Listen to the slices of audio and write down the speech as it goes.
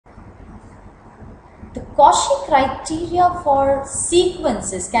the Cauchy criteria for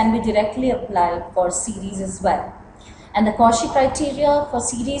sequences can be directly applied for series as well. And the Cauchy criteria for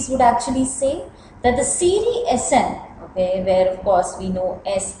series would actually say that the series Sn, okay, where of course we know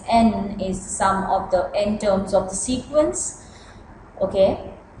Sn is the sum of the n terms of the sequence,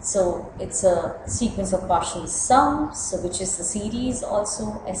 okay, so it's a sequence of partial sums, so which is the series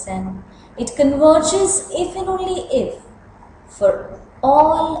also Sn. It converges if and only if for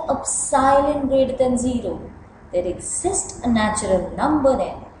all epsilon greater than 0 there exists a natural number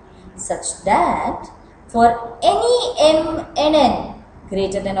n such that for any m and n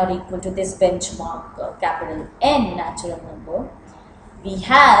greater than or equal to this benchmark capital N natural number, we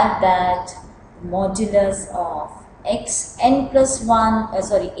have that modulus of x n plus 1,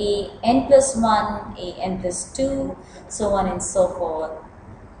 a n plus 1, a n plus 2, so on and so forth,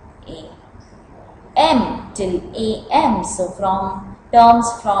 a m till a m. So from terms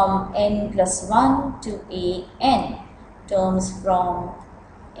from n plus 1 to a n, terms from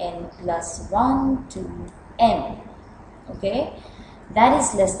n plus 1 to n, okay, that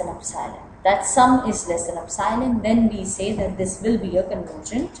is less than epsilon. That sum is less than epsilon, then we say that this will be a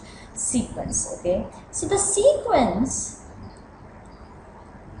convergent sequence, okay. So the sequence,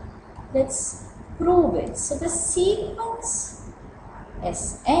 let's prove it. So the sequence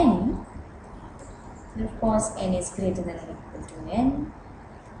Sn, of course n is greater than or equal to n,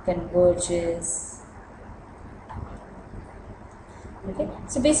 converges. Okay,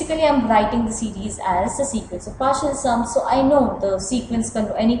 so basically I'm writing the series as the sequence of partial sums. So I know the sequence,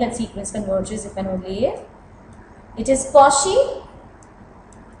 any sequence converges if and only if it is Cauchy.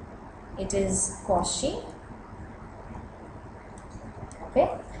 It is Cauchy.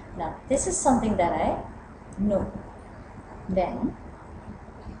 Okay, now this is something that I know. Then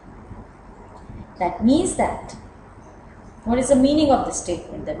that means that, what is the meaning of the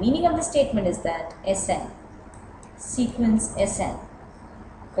statement? The meaning of the statement is that Sn, sequence Sn,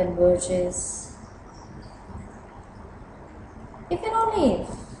 converges if and only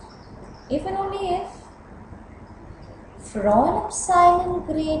if for all epsilon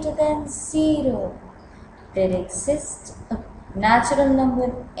greater than 0 there exists a natural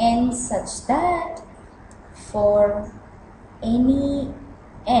number n such that for any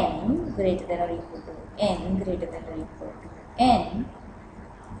n greater than or equal to n greater than or equal to n,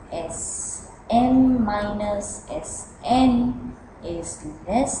 Sm minus Sn is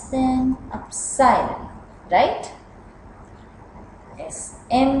less than epsilon, right?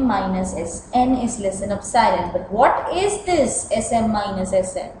 Sm minus Sn is less than epsilon. But what is this Sm minus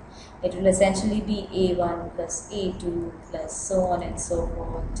Sn? It will essentially be a1 plus a2 plus so on and so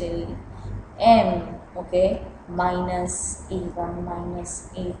forth till m, okay, minus a1 minus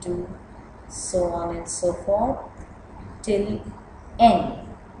a2, so on and so forth till n,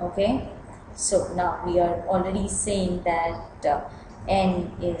 okay. So now we are already saying that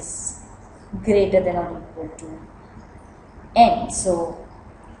n is greater than or equal to n. So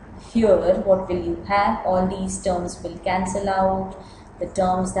here what will you have? All these terms will cancel out. The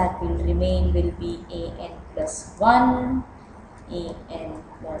terms that will remain will be an plus 1, an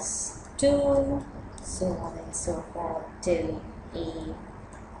plus 2, so on and so forth till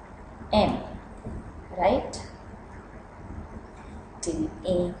am, right? Till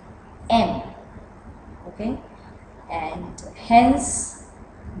am, okay, and hence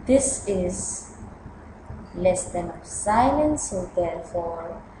this is less than epsilon, so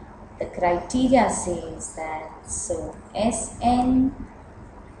therefore the criteria says that so Sn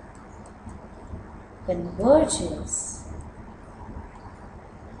converges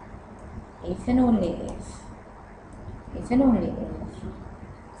if and only if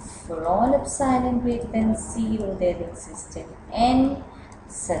for all epsilon greater than 0 there exists an n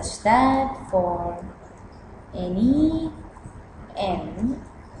such that for any n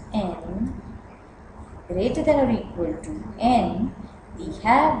greater than or equal to n, we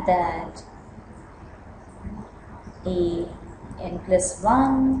have that a n plus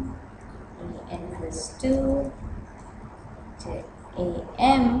 1, a n plus 2 till a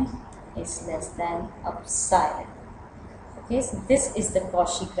m is less than epsilon. Okay, so this is the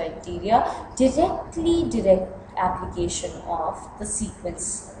Cauchy criteria, direct application of the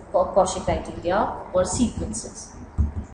sequence Cauchy criteria for sequences.